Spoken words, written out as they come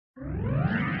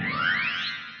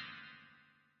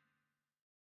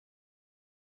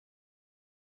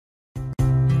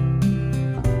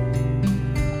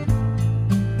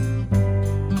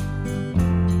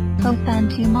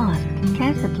II Mosque,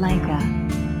 Casablanca.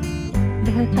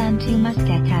 The Hassan II Mosque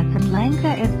at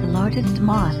Casablanca is the largest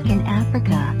mosque in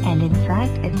Africa, and in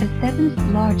fact it's the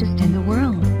 7th largest in the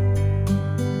world.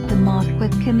 The mosque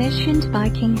was commissioned by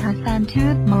King Hassan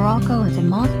II of Morocco as a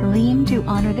mausoleum to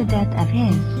honor the death of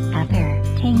his father,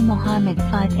 King Mohammed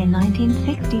V in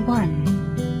 1961.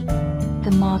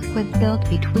 The mosque was built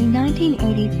between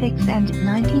 1986 and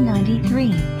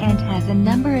 1993, and has a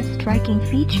number of striking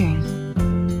features.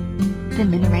 The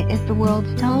minaret is the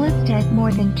world's tallest at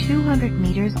more than 200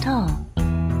 meters tall.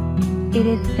 It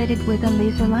is fitted with a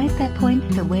laser light that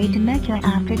points the way to Mecca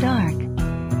after dark.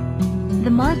 The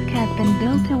mosque has been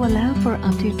built to allow for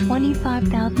up to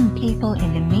 25,000 people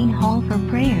in the main hall for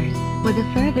prayers, with a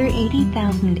further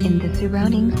 80,000 in the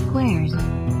surrounding squares.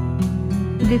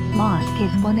 This mosque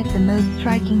is one of the most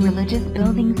striking religious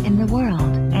buildings in the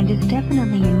world, and is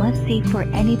definitely a must-see for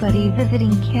anybody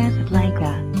visiting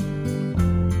Casablanca.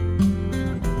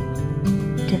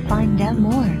 To find out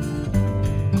more,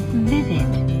 visit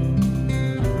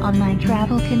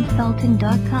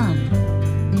onlinetravelconsultant.com.